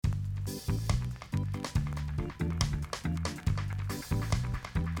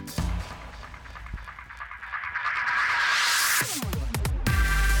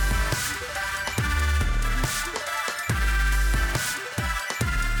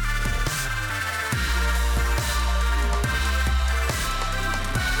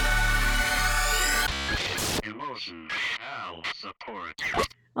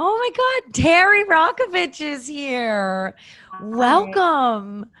God, Terry Rokovich is here. Hi.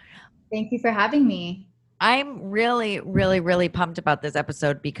 Welcome. Thank you for having me. I'm really, really, really pumped about this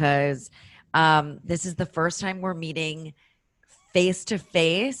episode because this is the first time we're meeting face to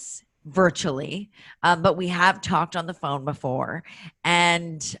face virtually, but we have talked on the phone before.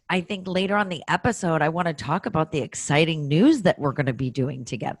 And I think later on the episode, I want to talk about the exciting news that we're going to be doing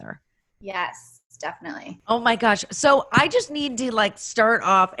together. Yes, definitely. Oh my gosh. So I just need to start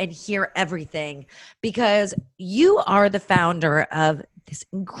off and hear everything because you are the founder of this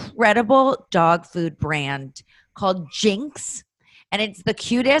incredible dog food brand called Jinx. And it's the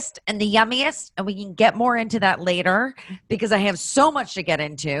cutest and the yummiest. And we can get more into that later because I have so much to get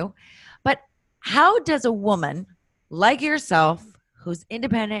into. But how does a woman like yourself, who's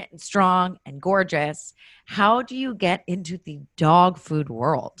independent and strong and gorgeous, how do you get into the dog food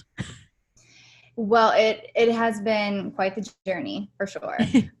world? Well, it has been quite the journey for sure.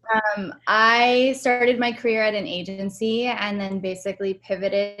 I started my career at an agency and then basically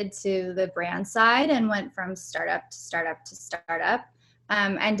pivoted to the brand side and went from startup to startup to startup,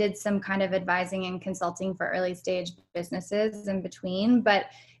 and did some kind of advising and consulting for early stage businesses in between. But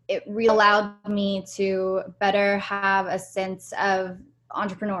it really allowed me to better have a sense of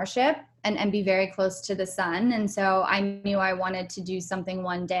entrepreneurship and be very close to the sun. And so I knew I wanted to do something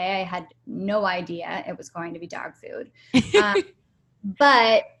one day. I had no idea it was going to be dog food. Um,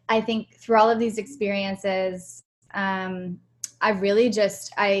 but I think through all of these experiences, I really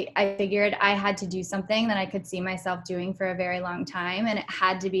I figured I had to do something that I could see myself doing for a very long time. And it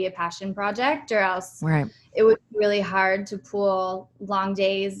had to be a passion project or else Right. it would be really hard to pool long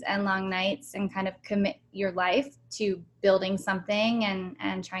days and long nights and kind of commit your life to building something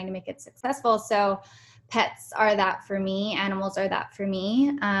and trying to make it successful. So pets are that for me, animals are that for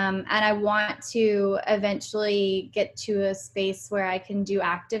me. And I want to eventually get to a space where I can do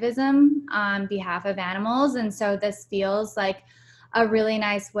activism on behalf of animals. And so this feels like a really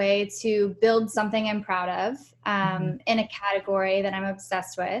nice way to build something I'm proud of, in a category that I'm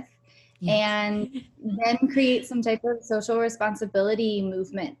obsessed with. Yes. And then create some type of social responsibility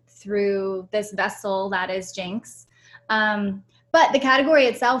movement through this vessel that is Jinx. But the category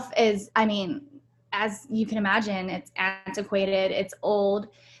itself is, I mean, as you can imagine, it's antiquated, it's old.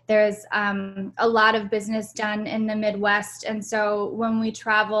 There's a lot of business done in the Midwest. And so when we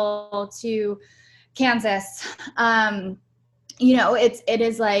travel to Kansas, it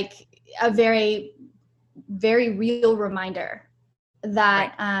is like a very, very real reminder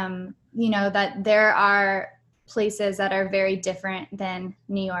that, Right. that there are places that are very different than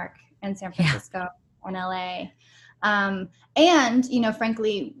New York and San Yeah. Francisco and LA. And,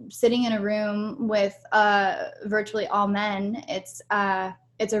 frankly, sitting in a room with virtually all men, it's a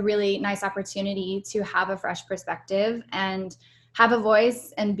really nice opportunity to have a fresh perspective and have a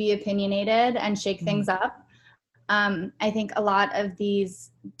voice and be opinionated and shake things up. I think a lot of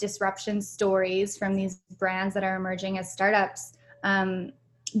these disruption stories from these brands that are emerging as startups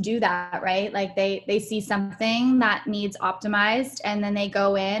do that, right? Like they see something that needs optimized and then they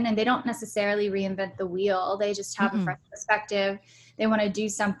go in and they don't necessarily reinvent the wheel. They just have a fresh perspective. They want to do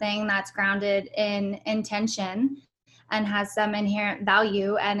something that's grounded in intention and has some inherent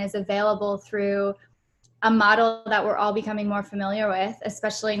value and is available through a model that we're all becoming more familiar with,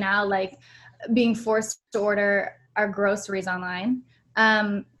 especially now, like being forced to order our groceries online.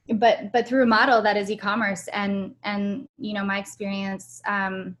 But through a model that is e-commerce and my experience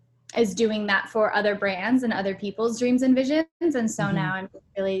is doing that for other brands and other people's dreams and visions. And so now I'm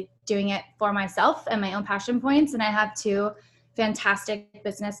really doing it for myself and my own passion points. And I have two fantastic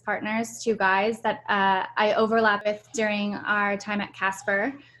business partners, two guys that I overlap with during our time at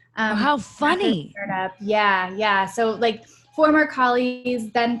Casper. How funny. Yeah. So like former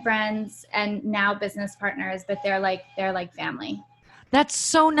colleagues, then friends, and now business partners, but they're like family. That's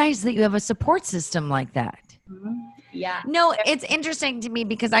so nice that you have a support system like that. Mm-hmm. Yeah. No, it's interesting to me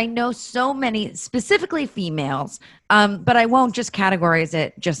because I know so many, specifically females, but I won't just categorize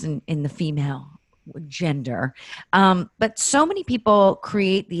it just in the female gender. But so many people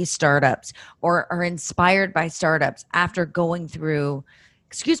create these startups or are inspired by startups after going through,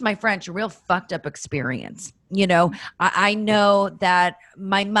 excuse my French, a real fucked up experience. I know that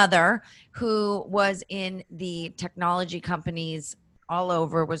my mother, who was in the technology companies all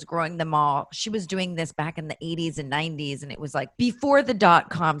over, was growing them all. She was doing this back in the 80s and 90s. And it was like before the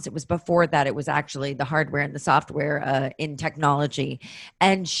 .coms. It was before that. It was actually the hardware and the software in technology.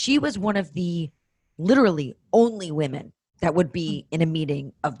 And she was one of the literally only women that would be in a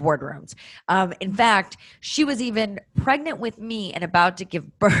meeting of boardrooms. In fact, she was even pregnant with me and about to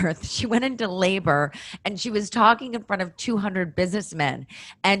give birth. She went into labor and she was talking in front of 200 businessmen,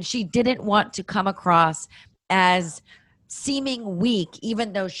 and she didn't want to come across as seeming weak,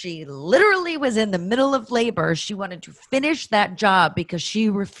 even though she literally was in the middle of labor. She wanted to finish that job because she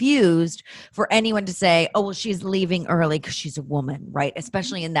refused for anyone to say, oh, well, she's leaving early because she's a woman, right?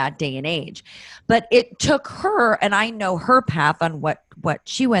 Especially in that day and age. But it took her, and I know her path on what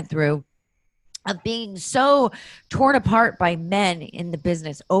she went through, of being so torn apart by men in the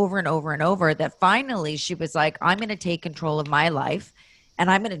business over and over and over, that finally she was like, I'm going to take control of my life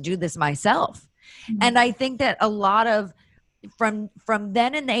and I'm going to do this myself. And I think that a lot of from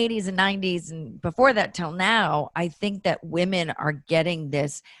then in the 80s and 90s and before that till now, I think that women are getting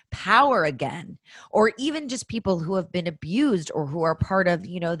this power again, or even just people who have been abused or who are part of,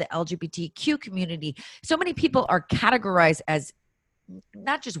 the LGBTQ community. So many people are categorized as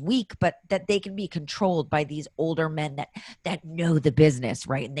not just weak, but that they can be controlled by these older men that know the business,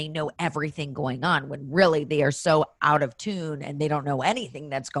 right? And they know everything going on, when really they are so out of tune and they don't know anything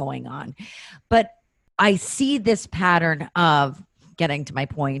that's going on. But I see this pattern of, getting to my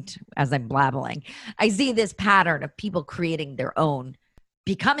point as I'm blabbling, I see this pattern of people creating their own,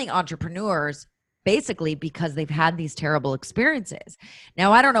 becoming entrepreneurs, basically because they've had these terrible experiences.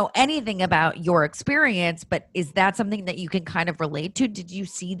 Now, I don't know anything about your experience, but is that something that you can kind of relate to? Did you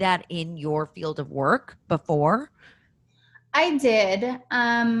see that in your field of work before? I did.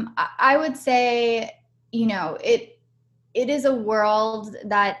 I would say, it is a world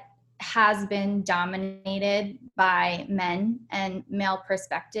that has been dominated by men and male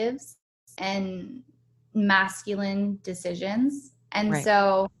perspectives and masculine decisions. And Right.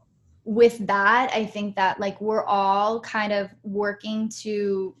 so with that, I think that like we're all kind of working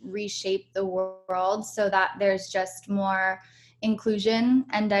to reshape the world so that there's just more inclusion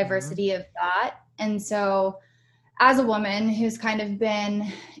and Mhm. diversity of thought. And so as a woman who's kind of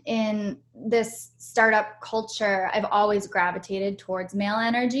been in this startup culture, I've always gravitated towards male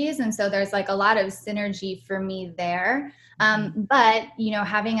energies. And so there's like a lot of synergy for me there. But,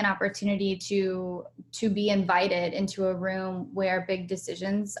 having an opportunity to be invited into a room where big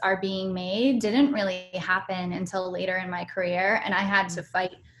decisions are being made didn't really happen until later in my career. And I had to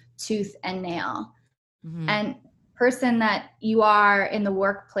fight tooth and nail. Mhm. And person that you are in the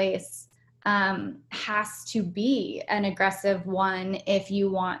workplace has to be an aggressive one if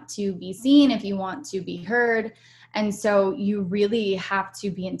you want to be seen, if you want to be heard. And so you really have to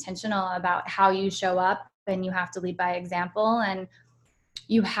be intentional about how you show up, and you have to lead by example, and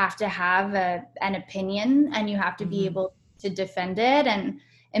you have to have an opinion, and you have to be Mhm. able to defend it. And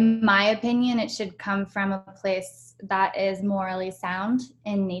in my opinion, it should come from a place that is morally sound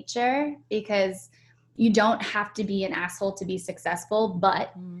in nature, because you don't have to be an asshole to be successful,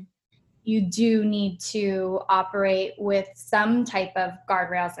 but Mhm. you do need to operate with some type of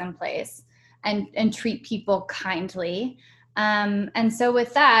guardrails in place, and treat people kindly. And so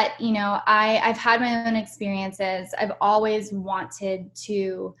with that, I've had my own experiences. I've always wanted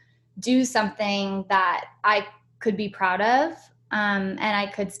to do something that I could be proud of, and I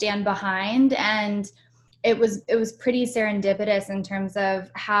could stand behind. And it was pretty serendipitous in terms of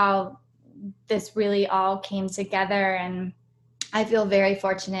how this really all came together. And I feel very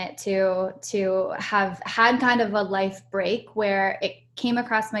fortunate to have had kind of a life break where it came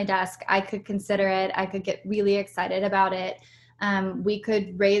across my desk. I could consider it. I could get really excited about it. We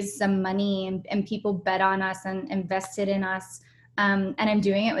could raise some money, and people bet on us and invested in us. And I'm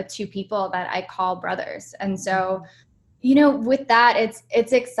doing it with two people that I call brothers. And so, with that,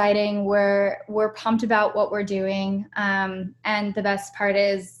 it's exciting. We're pumped about what we're doing. And the best part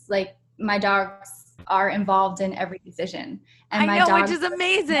is, like, my dogs are involved in every decision, and I my know, which dogs is are my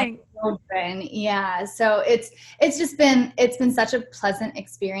amazing. children. Yeah. So it's been such a pleasant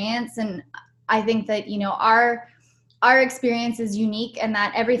experience. And I think that, our experience is unique, and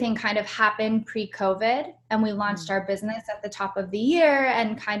that everything kind of happened pre-COVID, and we launched Mhm. our business at the top of the year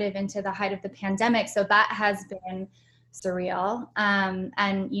and kind of into the height of the pandemic. So that has been surreal. And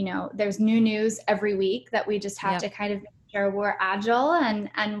there's new news every week that we just have Yep. to kind of make sure we're agile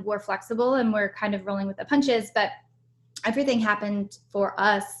and we're flexible, and we're kind of rolling with the punches. But everything happened for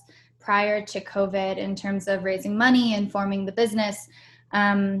us prior to COVID in terms of raising money and forming the business.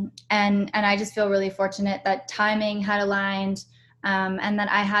 And I just feel really fortunate that timing had aligned, and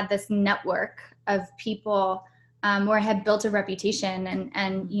that I had this network of people, where I had built a reputation.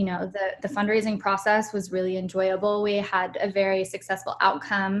 And the fundraising process was really enjoyable. We had a very successful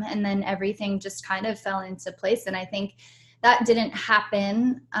outcome, and then everything just kind of fell into place. And I think that didn't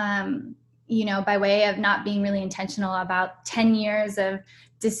happen, by way of not being really intentional about 10 years of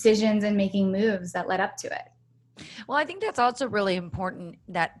decisions and making moves that led up to it. Well, I think that's also really important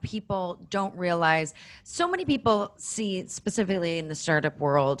that people don't realize. So many people see, specifically in the startup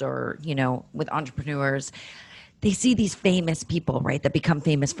world or, with entrepreneurs, they see these famous people, right, that become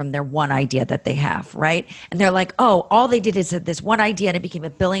famous from their one idea that they have, right? And they're like, oh, all they did is this one idea and it became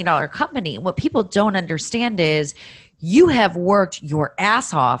 $1 billion company. What people don't understand is you have worked your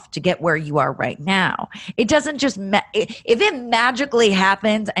ass off to get where you are right now. It doesn't just, if it magically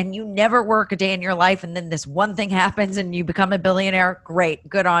happens and you never work a day in your life and then this one thing happens and you become a billionaire, great,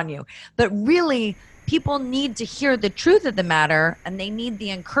 good on you. But really, people need to hear the truth of the matter, and they need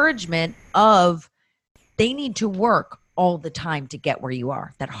the encouragement of, they need to work all the time to get where you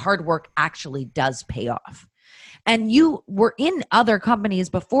are. That hard work actually does pay off. And you were in other companies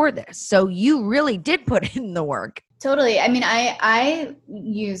before this, so you really did put in the work. Totally. I mean, I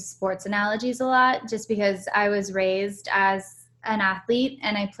use sports analogies a lot just because I was raised as an athlete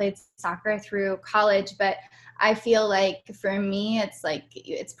and I played soccer through college, but I feel like for me,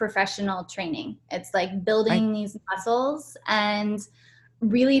 it's professional training. It's like building these muscles and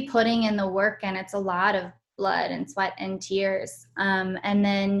really putting in the work, and it's a lot of blood and sweat and tears. And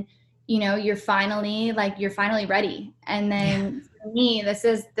then, you're finally ready. And then for me, this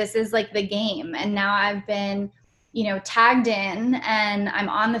is like the game. And now I've been, tagged in and I'm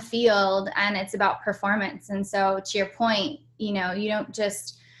on the field, and it's about performance. And so to your point, you don't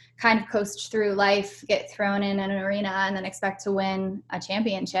just kind of coast through life, get thrown in an arena and then expect to win a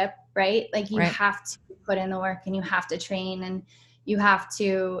championship, right? Like you have to put in the work, and you have to train, and you have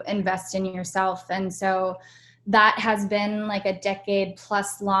to invest in yourself. And so that has been like a decade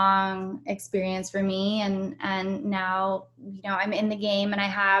plus long experience for me. And now, I'm in the game, and I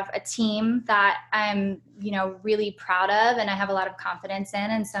have a team that I'm, really proud of, and I have a lot of confidence in.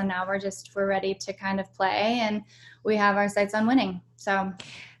 And so now we're ready to kind of play, and we have our sights on winning.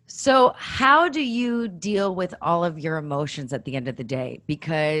 So how do you deal with all of your emotions at the end of the day?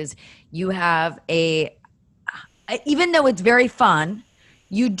 Because you have even though it's very fun,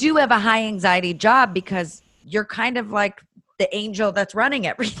 you do have a high anxiety job because you're kind of like the angel that's running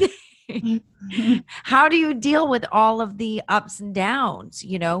everything. How do you deal with all of the ups and downs?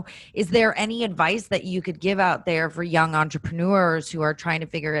 Is there any advice that you could give out there for young entrepreneurs who are trying to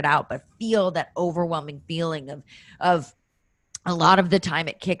figure it out, but feel that overwhelming feeling of a lot of the time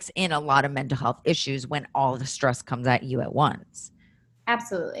it kicks in a lot of mental health issues when all the stress comes at you at once?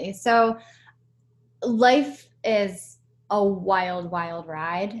 Absolutely. So life is a wild, wild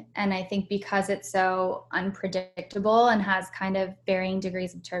ride. And I think because it's so unpredictable and has kind of varying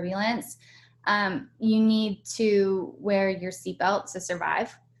degrees of turbulence, you need to wear your seatbelt to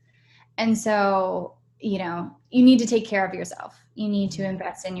survive. And so, you need to take care of yourself. You need to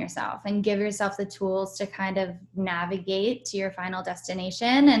invest in yourself and give yourself the tools to kind of navigate to your final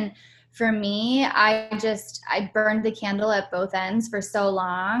destination. And for me, I burned the candle at both ends for so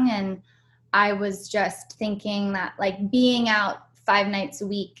long. And I was just thinking that like being out 5 nights a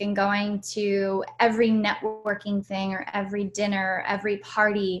week and going to every networking thing or every dinner, every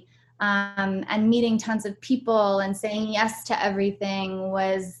party, and meeting tons of people and saying yes to everything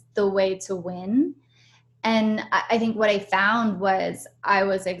was the way to win. And I think what I found was I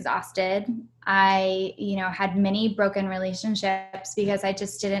was exhausted. I, had many broken relationships because I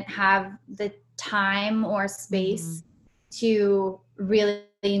just didn't have the time or space to really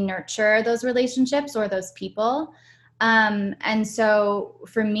nurture those relationships or those people. And so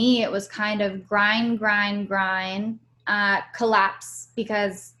for me, it was kind of grind, collapse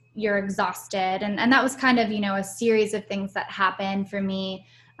because you're exhausted. And that was kind of, a series of things that happened for me,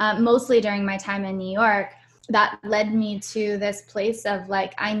 mostly during my time in New York, that led me to this place of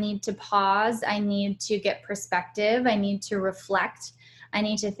like, I need to pause. I need to get perspective. I need to reflect. I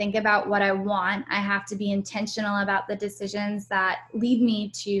need to think about what I want. I have to be intentional about the decisions that lead me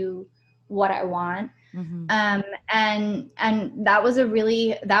to what I want. Mm-hmm. And that was a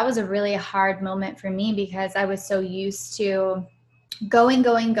really hard moment for me because I was so used to going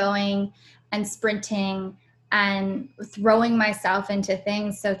and sprinting and throwing myself into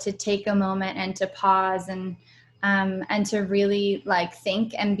things. So to take a moment and to pause and to really like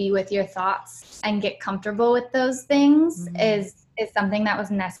think and be with your thoughts and get comfortable with those things is something that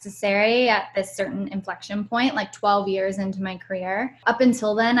was necessary at this certain inflection point, like 12 years into my career. Up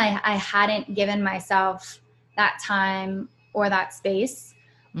until then, I hadn't given myself that time or that space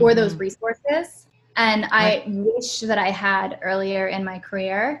or those resources. And I wish that I had earlier in my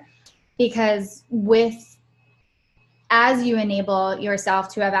career, because as you enable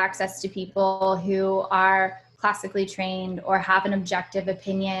yourself to have access to people who are classically trained or have an objective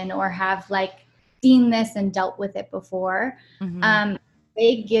opinion or have like seen this and dealt with it before.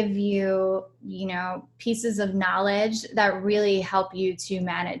 They give you, you know, pieces of knowledge that really help you to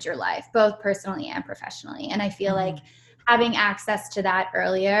manage your life, both personally and professionally. And I feel like having access to that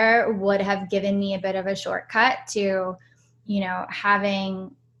earlier would have given me a bit of a shortcut to, you know,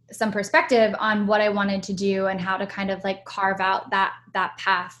 having some perspective on what I wanted to do and how to kind of like carve out that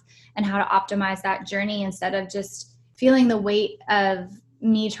path and how to optimize that journey instead of just feeling the weight of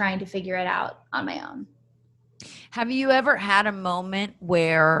me trying to figure it out on my own. Have you ever had a moment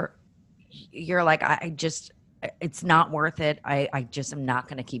where you're like, it's not worth it. I just am not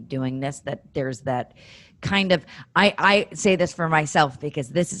going to keep doing this. That there's that kind of, I say this for myself because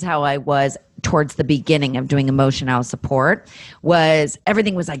this is how I was towards the beginning of doing emotional support. Was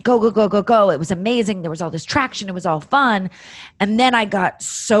everything was like, go, go, go, go, go. It was amazing. There was all this traction. It was all fun. And then I got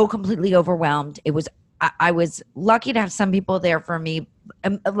so completely overwhelmed. I was lucky to have some people there for me,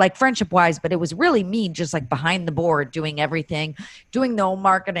 like friendship wise, but it was really me just like behind the board doing everything, doing the whole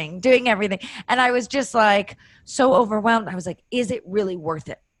marketing, doing everything. And I was just like so overwhelmed. I was like, is it really worth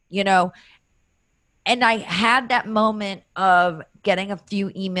it? You know? And I had that moment of getting a few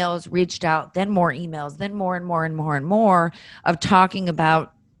emails, reached out, then more emails, then more and more and more and more of talking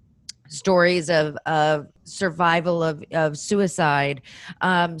about stories of survival of suicide,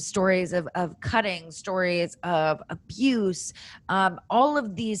 stories of cutting, stories of abuse, all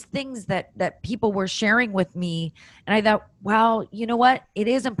of these things that people were sharing with me. And I thought, well, you know what? It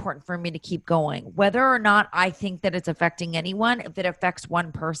is important for me to keep going, whether or not I think that it's affecting anyone. If it affects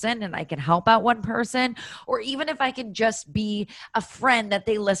one person and I can help out one person, or even if I can just be a friend that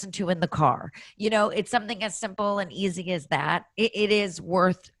they listen to in the car, you know, it's something as simple and easy as that. It is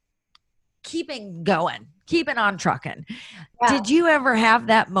worth keeping going, keeping on trucking. Yeah. Did you ever have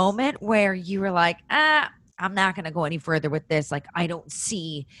that moment where you were like, I'm not going to go any further with this? Like, I don't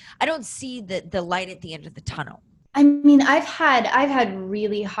see the light at the end of the tunnel. I mean, I've had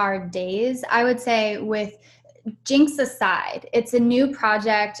really hard days. I would say, with Jinx aside, it's a new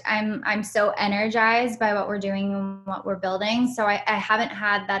project. I'm so energized by what we're doing and what we're building. So I haven't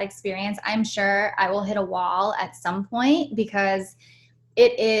had that experience. I'm sure I will hit a wall at some point because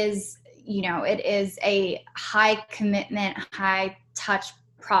it is, you know, it is a high commitment, high touch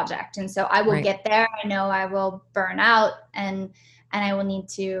project. And so I will get there. I know I will burn out and I will need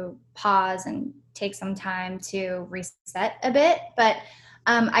to pause and take some time to reset a bit. But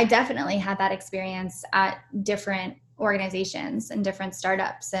I definitely had that experience at different organizations and different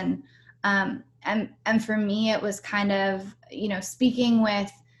startups. And for me, it was kind of, you know, speaking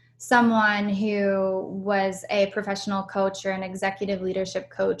with someone who was a professional coach or an executive leadership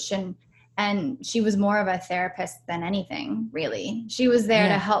coach, and she was more of a therapist than anything, really. She was there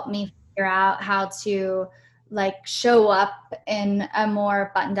to help me figure out how to like show up in a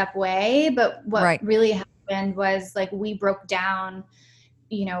more buttoned up way. But what really happened was like we broke down,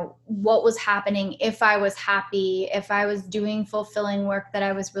 you know, what was happening if I was happy, if I was doing fulfilling work that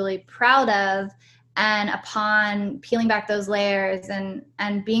I was really proud of. And upon peeling back those layers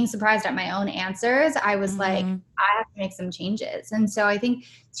and being surprised at my own answers, I was like, I have to make some changes. And so I think,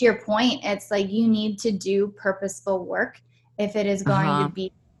 to your point, it's like you need to do purposeful work if it is going to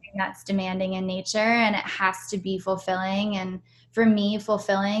be something that's demanding in nature, and it has to be fulfilling. And for me,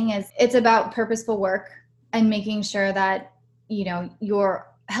 fulfilling it's about purposeful work and making sure that, you know,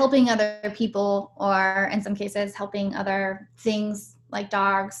 you're helping other people, or in some cases helping other things like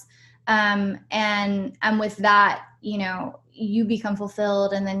dogs. And with that, you know, you become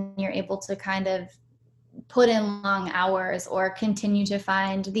fulfilled, and then you're able to kind of put in long hours or continue to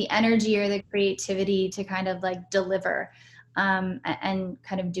find the energy or the creativity to kind of like deliver, and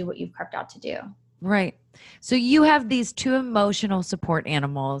kind of do what you've carved out to do. Right. So you have these two emotional support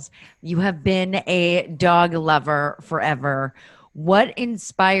animals. You have been a dog lover forever. What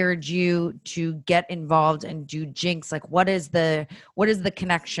inspired you to get involved and do Jinx? Like, what is the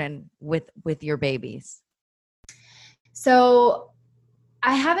connection with your babies? So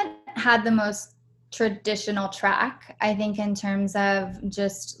I haven't had the most traditional track, I think, in terms of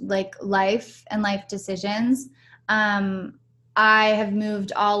just like life and life decisions. I have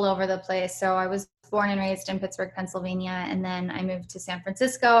moved all over the place. So I was born and raised in Pittsburgh, Pennsylvania, and then I moved to San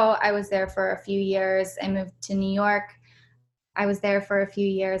Francisco. I was there for a few years. I moved to New York. I was there for a few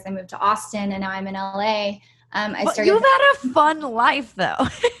years. I moved to Austin, and now I'm in LA. You've had a fun life, though.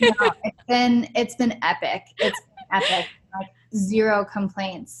 It's been epic. It's been epic. Like, zero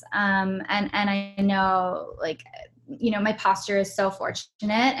complaints. And I know, like, you know, my posture is so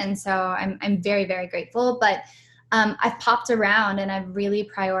fortunate, and so I'm very, very grateful. But I've popped around and I've really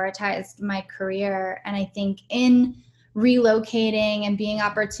prioritized my career. And I think in relocating and being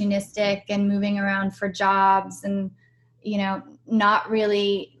opportunistic and moving around for jobs and, you know, not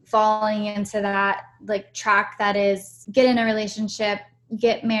really falling into that like track that is get in a relationship,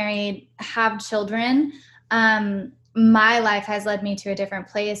 get married, have children. My life has led me to a different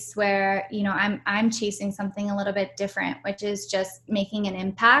place where, you know, I'm chasing something a little bit different, which is just making an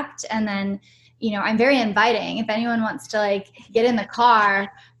impact. And then, you know, I'm very inviting. If anyone wants to like get in the car,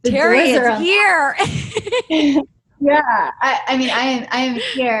 the Terry, doors are it's here. yeah. I mean, I am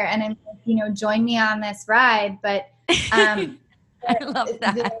here and I'm, you know, join me on this ride. But I love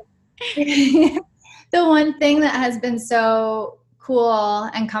that. the, the one thing that has been so cool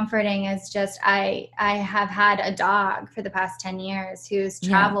and comforting is just I have had a dog for the past 10 years who's Yeah.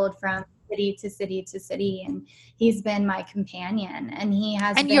 traveled from city to city to city, and he's been my companion, and he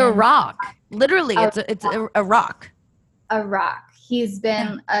has And you're a been rock. Literally, a, it's a rock. a rock. He's Yeah.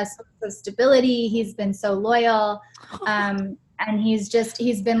 been a source of stability. He's been so loyal. And he's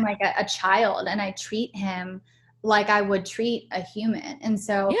been like a child, and I treat him like I would treat a human. And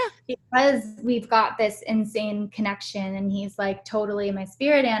so Yeah. because we've got this insane connection and he's like totally my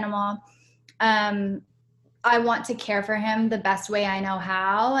spirit animal, um, I want to care for him the best way I know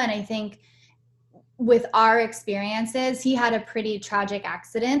how. And I think with our experiences, he had a pretty tragic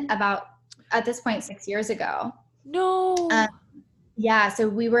accident about at this point 6 years ago. No. Yeah, so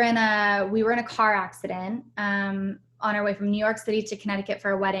we were in a car accident on our way from New York City to Connecticut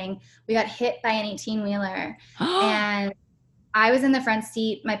for a wedding. We got hit by an 18-wheeler, and I was in the front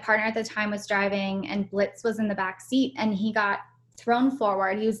seat. My partner at the time was driving, and Blitz was in the back seat, and he got thrown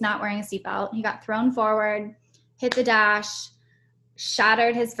forward. He was not wearing a seatbelt. He got thrown forward, hit the dash,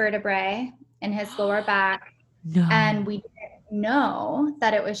 shattered his vertebrae in his lower back, and No. we didn't know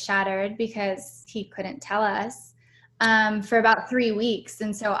that it was shattered because he couldn't tell us for about 3 weeks.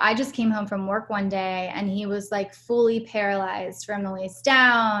 And so I just came home from work one day and he was like fully paralyzed from the waist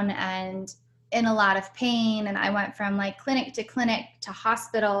down and in a lot of pain. And I went from like clinic to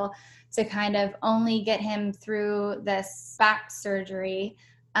hospital to kind of only get him through this back surgery,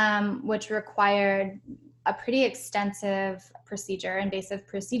 which required a pretty extensive procedure, invasive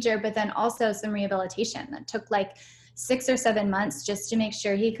procedure, but then also some rehabilitation that took like 6 or 7 months just to make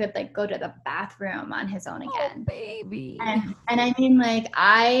sure he could like go to the bathroom on his own Oh, again. baby. And I mean, like,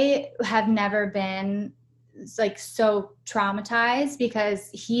 I have never been like so traumatized because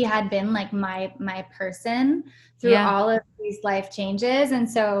he had been like my person through Yeah. all of these life changes. And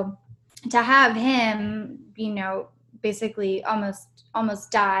so to have him, you know, basically almost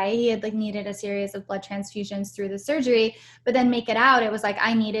die. He had like needed a series of blood transfusions through the surgery, but then make it out. It was like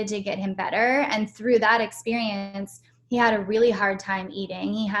I needed to get him better. And through that experience, he had a really hard time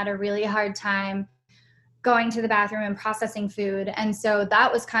eating. He had a really hard time going to the bathroom and processing food. And so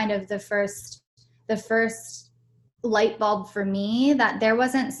that was kind of the first light bulb for me that there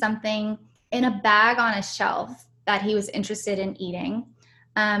wasn't something in a bag on a shelf that he was interested in eating.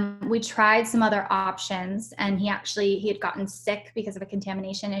 We tried some other options, and he had gotten sick because of a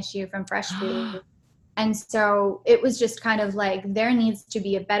contamination issue from fresh food. And so it was just kind of like there needs to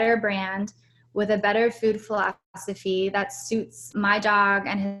be a better brand with a better food philosophy that suits my dog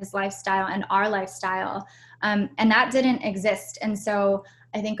and his lifestyle and our lifestyle. And that didn't exist. And so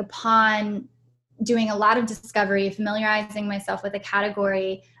I think upon doing a lot of discovery, familiarizing myself with the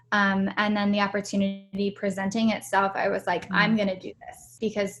category, and then the opportunity presenting itself, I was like, I'm going to do this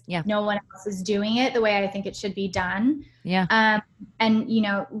because no one else is doing it the way I think it should be done. Yeah. And, you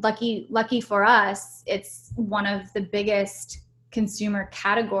know, lucky for us, it's one of the biggest consumer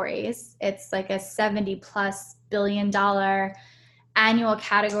categories. It's like a $70+ billion annual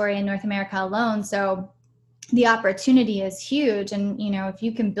category in North America alone. So the opportunity is huge. And, you know, if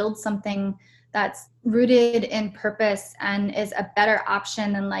you can build something that's rooted in purpose and is a better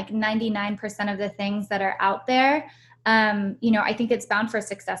option than like 99% of the things that are out there, you know, I think it's bound for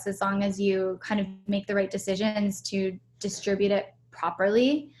success as long as you kind of make the right decisions to distribute it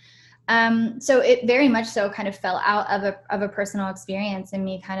properly. So it very much so kind of fell out of a personal experience and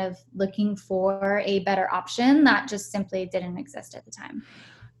me kind of looking for a better option that just simply didn't exist at the time.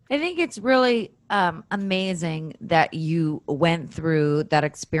 I think it's really amazing that you went through that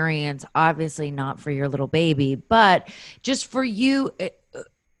experience, obviously not for your little baby, but just for you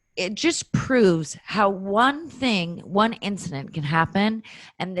it just proves how one incident can happen,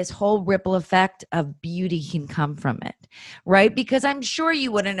 and this whole ripple effect of beauty can come from it, right? Because I'm sure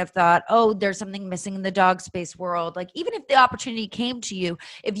you wouldn't have thought, oh, there's something missing in the dog space world. Like, even if the opportunity came to you,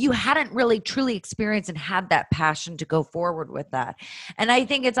 if you hadn't really truly experienced and had that passion to go forward with that. And I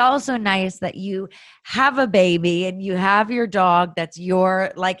think it's also nice that you have a baby and you have your dog that's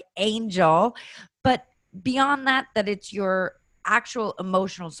your like angel, but beyond that, that it's your actual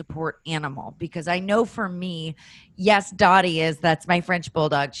emotional support animal. Because I know for me, yes, Dottie that's my French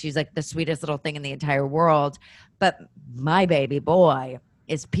bulldog. She's like the sweetest little thing in the entire world. But my baby boy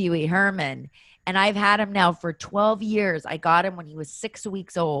is Pee Wee Herman. And I've had him now for 12 years. I got him when he was 6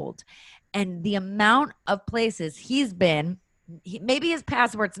 weeks old. And the amount of places he's been, maybe his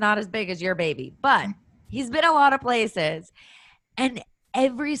passport's not as big as your baby, but he's been a lot of places. And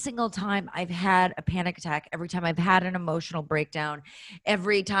every single time I've had a panic attack, every time I've had an emotional breakdown,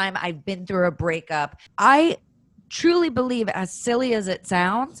 every time I've been through a breakup, I truly believe, as silly as it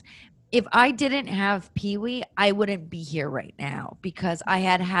sounds, if I didn't have Pee Wee, I wouldn't be here right now, because I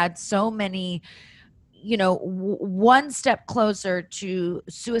had so many, one step closer to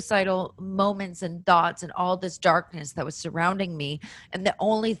suicidal moments and thoughts and all this darkness that was surrounding me. And the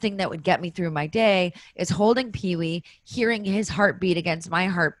only thing that would get me through my day is holding Pee Wee, hearing his heartbeat against my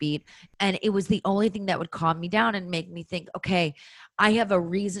heartbeat. And it was the only thing that would calm me down and make me think, okay, I have a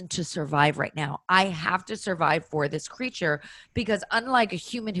reason to survive right now. I have to survive for this creature, because unlike a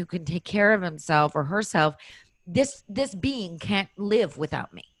human who can take care of himself or herself, this being can't live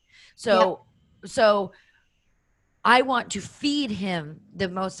without me. So I want to feed him the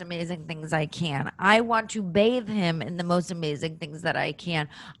most amazing things I can. I want to bathe him in the most amazing things that I can.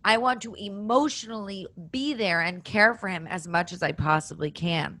 I want to emotionally be there and care for him as much as I possibly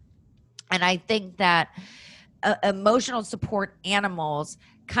can. And I think that emotional support animals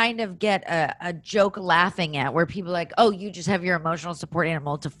kind of get a joke laughing at, where people are like, oh, you just have your emotional support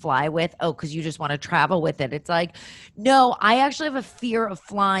animal to fly with. Oh, because you just want to travel with it. It's like, no, I actually have a fear of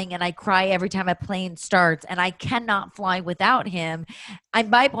flying, and I cry every time a plane starts, and I cannot fly without him.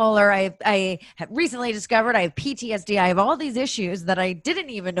 I'm bipolar. I have recently discovered I have PTSD. I have all these issues that I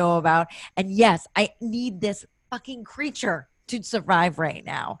didn't even know about. And yes, I need this fucking creature to survive right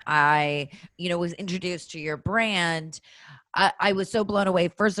now. I, was introduced to your brand. I was so blown away.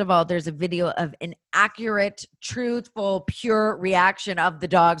 First of all, there's a video of an accurate, truthful, pure reaction of the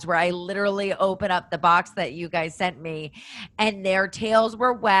dogs, where I literally open up the box that you guys sent me and their tails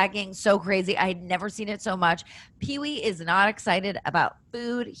were wagging so crazy. I had never seen it so much. Pee Wee is not excited about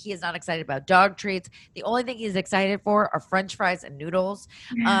food. He is not excited about dog treats. The only thing he's excited for are French fries and noodles.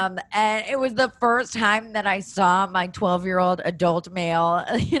 And it was the first time that I saw my 12-year-old adult male,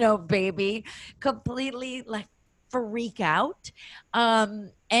 baby completely like freak out.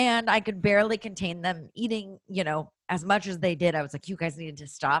 And I could barely contain them eating, as much as they did. I was like, you guys needed to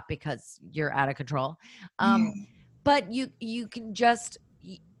stop because you're out of control. But you can just,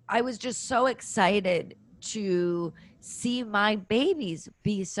 I was just so excited to see my babies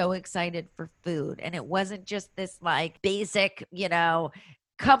be so excited for food. And it wasn't just this like basic,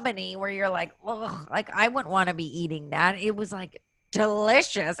 company where you're like, oh, like I wouldn't want to be eating that. It was like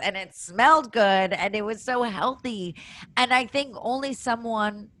delicious, and it smelled good, and it was so healthy. And I think only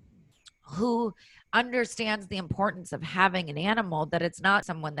someone who understands the importance of having an animal, that it's not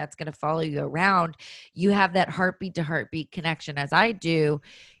someone that's going to follow you around. You have that heartbeat to heartbeat connection, as I do.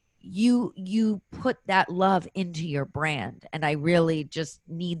 You put that love into your brand, and I really just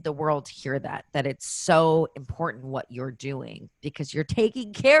need the world to hear that it's so important what you're doing, because you're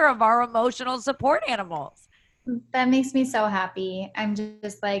taking care of our emotional support animals. That makes me so happy. I'm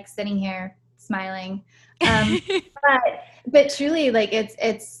just like sitting here smiling. But truly, like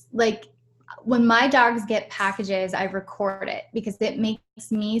it's like when my dogs get packages, I record it because it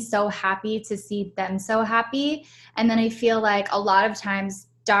makes me so happy to see them so happy. And then I feel like a lot of times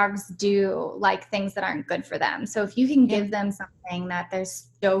dogs do like things that aren't good for them. So if you can give them something that they're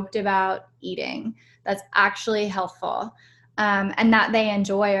stoked about eating, that's actually healthful, and that they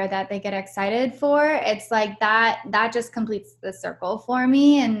enjoy or that they get excited for, it's like that just completes the circle for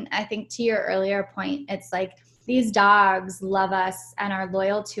me. And I think to your earlier point, it's like these dogs love us and are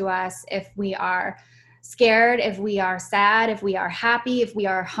loyal to us if we are scared, if we are sad, if we are happy, if we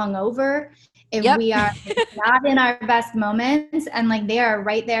are hungover, if we are not in our best moments. And like they are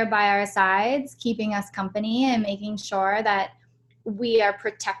right there by our sides, keeping us company and making sure that we are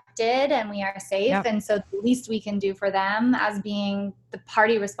protected and we are safe. And so the least we can do for them as being the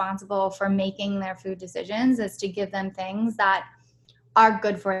party responsible for making their food decisions is to give them things that are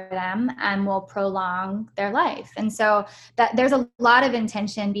good for them and will prolong their life. And so that there's a lot of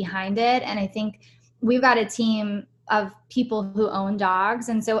intention behind it. And I think we've got a team of people who own dogs.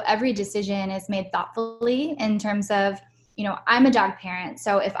 And so every decision is made thoughtfully in terms of, you know, I'm a dog parent.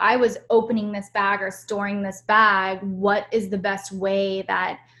 So if I was opening this bag or storing this bag, what is the best way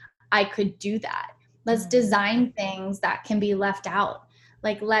that I could do that? Let's design things that can be left out.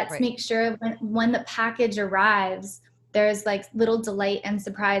 Like, let's make sure when the package arrives, there's like little delight and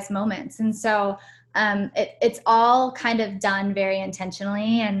surprise moments. And so it's all kind of done very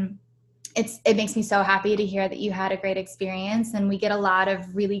intentionally. And it makes me so happy to hear that you had a great experience. And we get a lot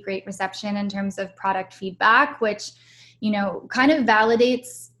of really great reception in terms of product feedback, which, you know, kind of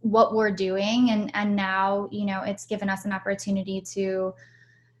validates what we're doing. And now, you know, it's given us an opportunity to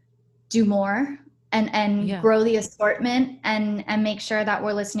do more and grow the assortment and make sure that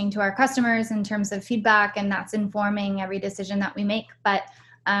we're listening to our customers in terms of feedback, and that's informing every decision that we make. But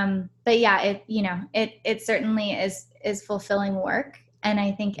yeah, it certainly is fulfilling work. And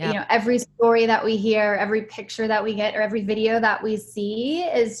I think, you know, every story that we hear, every picture that we get, or every video that we see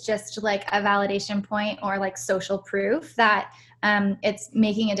is just like a validation point or like social proof that it's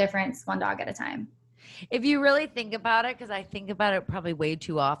making a difference one dog at a time. If you really think about it, because I think about it probably way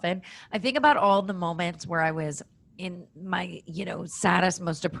too often, I think about all the moments where I was in my, you know, saddest,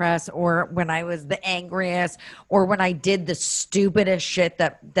 most depressed, or when I was the angriest, or when I did the stupidest shit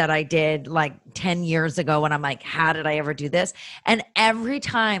that I did like 10 years ago, when I'm like, how did I ever do this? And every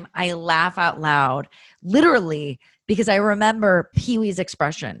time I laugh out loud, literally, because I remember Pee-wee's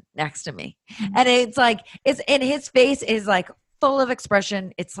expression next to me. And it's like, and his face is like full of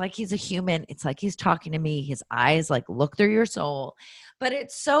expression. It's like he's a human. It's like he's talking to me. His eyes like look through your soul. But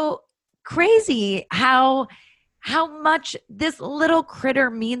it's so crazy how much this little critter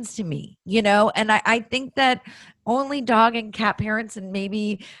means to me, you know? And I think that only dog and cat parents, and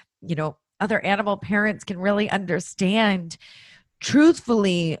maybe, you know, other animal parents, can really understand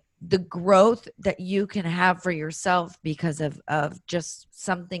truthfully the growth that you can have for yourself because of just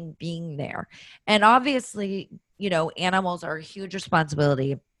something being there. And obviously, you know, animals are a huge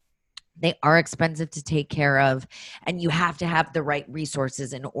responsibility. They are expensive to take care of, and you have to have the right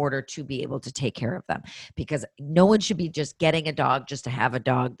resources in order to be able to take care of them, because no one should be just getting a dog just to have a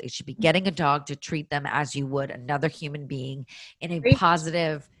dog. They should be getting a dog to treat them as you would another human being in a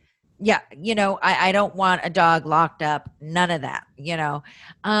positive. Yeah. You know, I don't want a dog locked up, none of that, you know?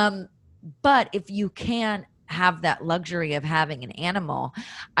 But if you can have that luxury of having an animal,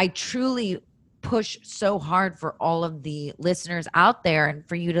 I truly push so hard for all of the listeners out there and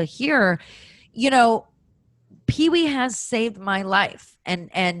for you to hear, you know, Pee-wee has saved my life,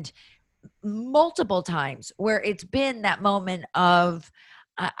 and multiple times where it's been that moment of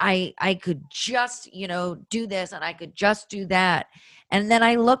I could just, you know, do this and I could just do that. And then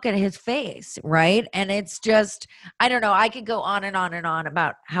I look at his face, right? And it's just, I don't know, I could go on and on and on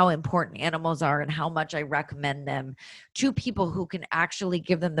about how important animals are and how much I recommend them to people who can actually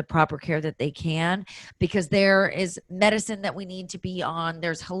give them the proper care that they can, because there is medicine that we need to be on.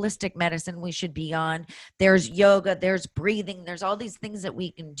 There's holistic medicine we should be on. There's yoga, there's breathing, there's all these things that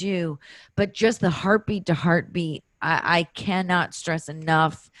we can do. But just the heartbeat to heartbeat, I cannot stress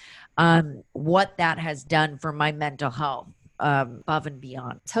enough what that has done for my mental health, above and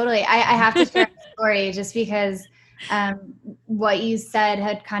beyond. Totally. I have to share a story just because what you said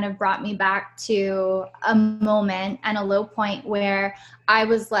had kind of brought me back to a moment and a low point where I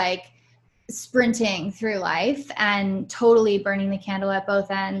was like sprinting through life and totally burning the candle at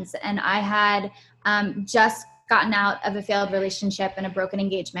both ends. And I had just gotten out of a failed relationship and a broken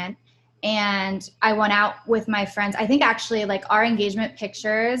engagement. And I went out with my friends. I think actually like our engagement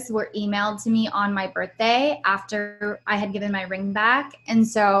pictures were emailed to me on my birthday after I had given my ring back. And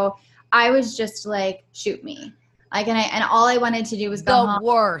so I was just like, shoot me. Like, and all I wanted to do was go home.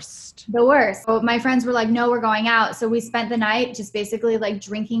 The worst. So my friends were like, no, we're going out. So we spent the night just basically like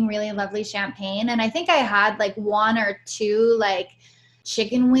drinking really lovely champagne. And I think I had like one or two like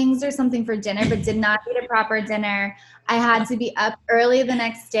chicken wings or something for dinner, but did not eat a proper dinner. I had to be up early the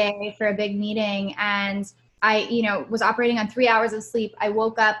next day for a big meeting, and I, you know, was operating on 3 hours of sleep. I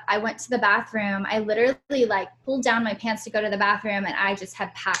woke up, I went to the bathroom. I literally like pulled down my pants to go to the bathroom, and I just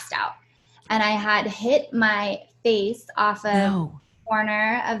had passed out. And I had hit my face off of the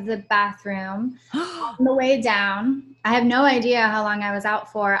corner of the bathroom on the way down. I have no idea how long I was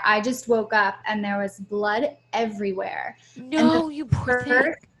out for. I just woke up and there was blood everywhere. No, you poor thing.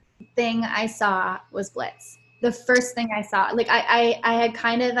 First thing I saw was Blitz. The first thing I saw, like I had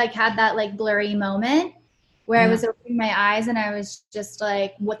kind of like had that like blurry moment where I was opening my eyes and I was just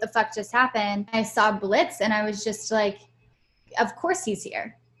like, what the fuck just happened? I saw Blitz and I was just like, of course he's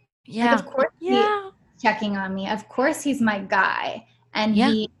here. Like, Yeah. of course he's checking on me. Of course he's my guy. And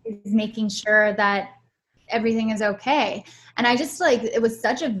he is making sure that everything is okay. And I just like, it was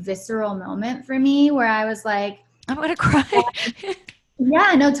such a visceral moment for me where I was like, I'm going to cry.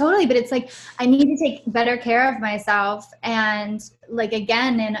 yeah, no, totally. But it's like, I need to take better care of myself. And like,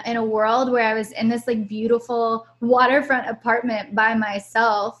 again, in a world where I was in this like beautiful waterfront apartment by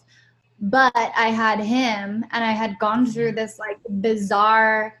myself, but I had him and I had gone through this like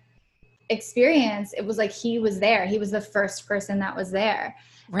bizarre experience. It was like, he was there. He was the first person that was there.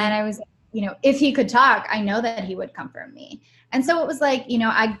 Right. And I was, you know, if he could talk, I know that he would comfort me. And so it was like, you know,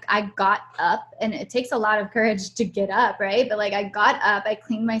 I got up, and it takes a lot of courage to get up, right? But like, I got up, I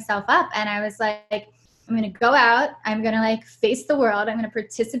cleaned myself up, and I was like, I'm going to go out. I'm going to like face the world. I'm going to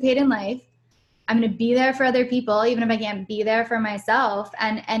participate in life. I'm going to be there for other people, even if I can't be there for myself.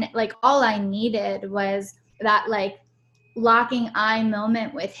 And like, all I needed was that like locking eye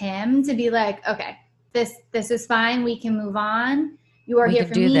moment with him to be like, okay, this is fine. We can move on. You are here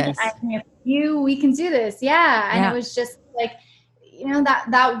for me. I'm here for you. We can do this. Yeah. And it was just like, you know,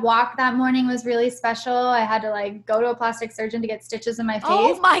 that walk that morning was really special. I had to like go to a plastic surgeon to get stitches in my face.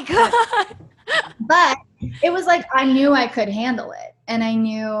 Oh my God. But it was like, I knew I could handle it. And I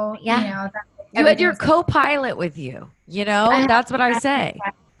knew, you know, that you had your co-pilot with you, you know, that's what I say.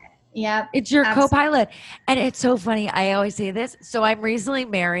 Yeah. It's your co-pilot. And it's so funny. I always say this. So I'm recently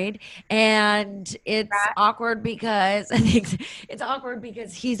married, and it's awkward because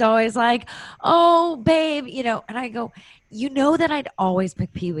he's always like, oh, babe, you know, and I go, you know that I'd always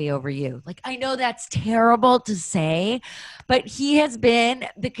pick Pee-wee over you. Like, I know that's terrible to say, but he has been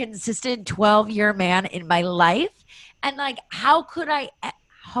the consistent 12-year man in my life. And like, how could I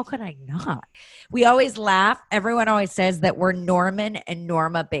not? We always laugh. Everyone always says that we're Norman and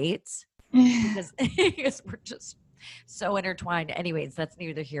Norma Bates because we're just so intertwined. Anyways, that's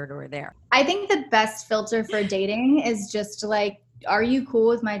neither here nor there. I think the best filter for dating is just like, are you cool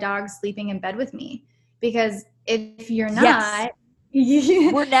with my dog sleeping in bed with me? Because if you're not,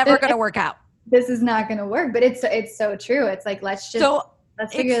 we're never going to work out. This is not going to work. But it's so true. It's like, let's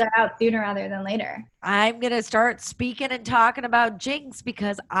figure that out sooner rather than later. I'm going to start speaking and talking about Jinx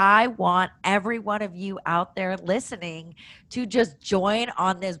because I want every one of you out there listening to just join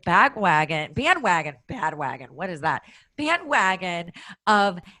on this bandwagon. What is that? Bandwagon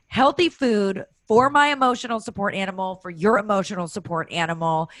of healthy food for my emotional support animal, for your emotional support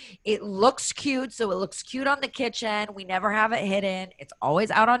animal. It looks cute. So it looks cute on the kitchen. We never have it hidden. It's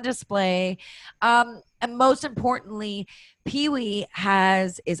always out on display. And most importantly, Pee-wee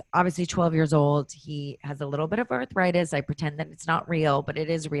is obviously 12 years old. He has a little bit of arthritis. I pretend that it's not real, but it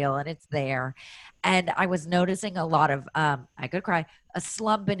is real and it's there. And I was noticing a lot of, I could cry, a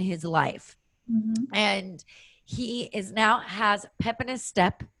slump in his life. Mm-hmm. And he has pep in his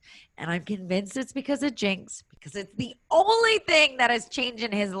step. And I'm convinced it's because of Jinx, because it's the only thing that has changed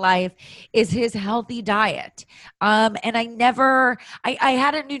in his life is his healthy diet. And I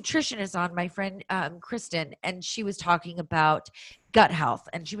had a nutritionist on, my friend Kristen, and she was talking about gut health.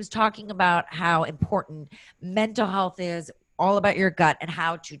 And she was talking about how important mental health is, all about your gut and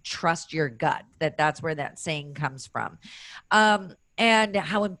how to trust your gut. That's where that saying comes from. And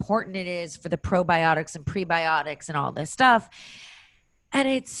how important it is for the probiotics and prebiotics and all this stuff. And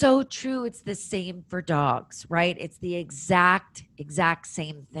it's so true. It's the same for dogs, right? It's the exact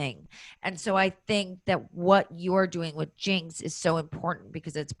same thing. And so I think that what you're doing with Jinx is so important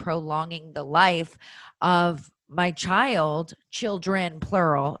because it's prolonging the life of my children,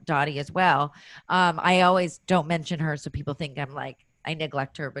 plural, Dottie as well. I always don't mention her so people think I'm like, I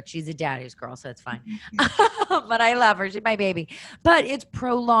neglect her, but she's a daddy's girl, so it's fine. But I love her. She's my baby. But it's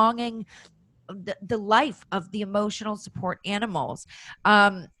prolonging the life of the emotional support animals.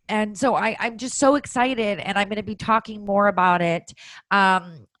 And so I'm just so excited, and I'm going to be talking more about it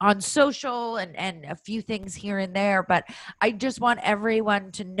on social and a few things here and there. But I just want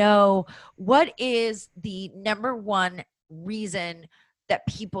everyone to know, what is the number one reason that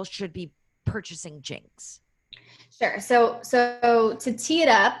people should be purchasing Jinx? Sure. So to tee it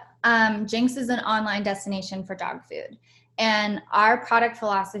up, Jinx is an online destination for dog food. And our product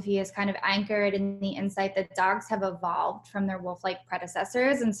philosophy is kind of anchored in the insight that dogs have evolved from their wolf-like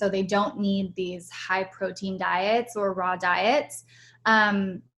predecessors. And so they don't need these high protein diets or raw diets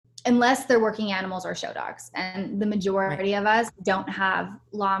unless they're working animals or show dogs. And the majority of us don't have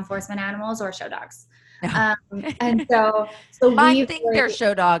law enforcement animals or show dogs. And so I think they're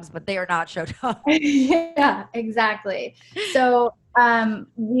show dogs, but they are not show dogs. Yeah, exactly. So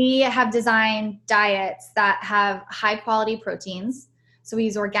we have designed diets that have high quality proteins, So we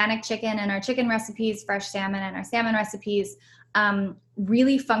use organic chicken in our chicken recipes, fresh salmon in our salmon recipes,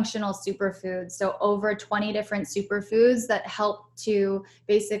 really functional superfoods. So over 20 different superfoods that help to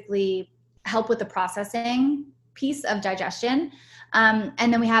basically help with the processing piece of digestion. And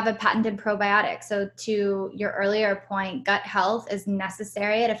then we have a patented probiotic. So to your earlier point, gut health is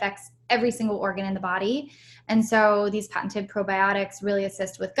necessary. It affects every single organ in the body. And so these patented probiotics really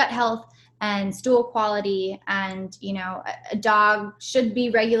assist with gut health and stool quality. And, you know, a dog should be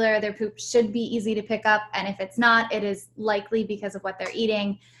regular. Their poop should be easy to pick up. And if it's not, it is likely because of what they're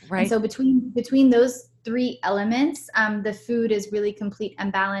eating. Right. And so between those three elements, the food is really complete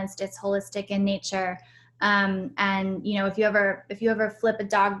and balanced. It's holistic in nature. And you know, if you ever flip a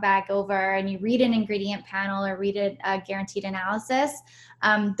dog bag over and you read an ingredient panel or read a guaranteed analysis,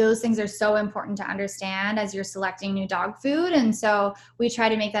 those things are so important to understand as you're selecting new dog food. And so we try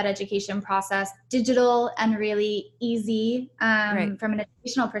to make that education process digital and really easy from an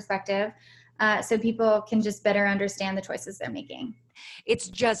educational perspective, so people can just better understand the choices they're making. It's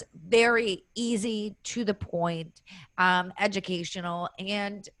just very easy, to the point, educational,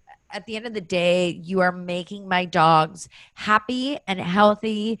 and at the end of the day, you are making my dogs happy and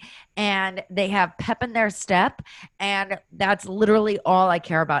healthy, and they have pep in their step. And that's literally all I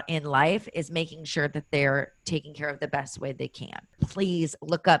care about in life, is making sure that they're taken care of the best way they can. Please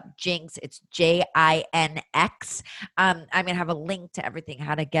look up Jinx. It's Jinx. I'm going to have a link to everything,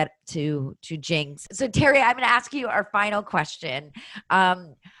 how to get to Jinx. So Terry, I'm going to ask you our final question.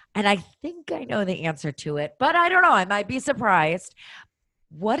 And I think I know the answer to it, but I don't know. I might be surprised.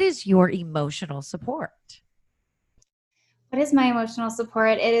 What is your emotional support? What is my emotional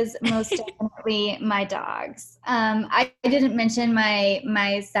support? It is most definitely my dogs. I didn't mention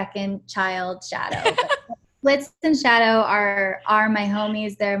my second child, Shadow. But Blitz and Shadow are my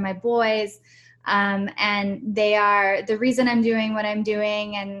homies. They're my boys. And they are the reason I'm doing what I'm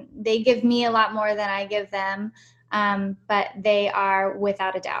doing. And they give me a lot more than I give them. But they are,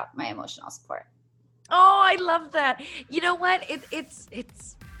 without a doubt, my emotional support. Oh, I love that. You know what? It's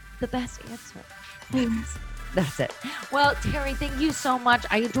the best answer. That's it. Well, Terry, thank you so much.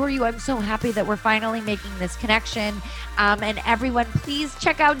 I adore you. I'm so happy that we're finally making this connection. And everyone, please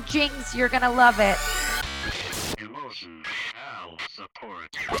check out Jinx. You're going to love it. Emotional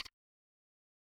support.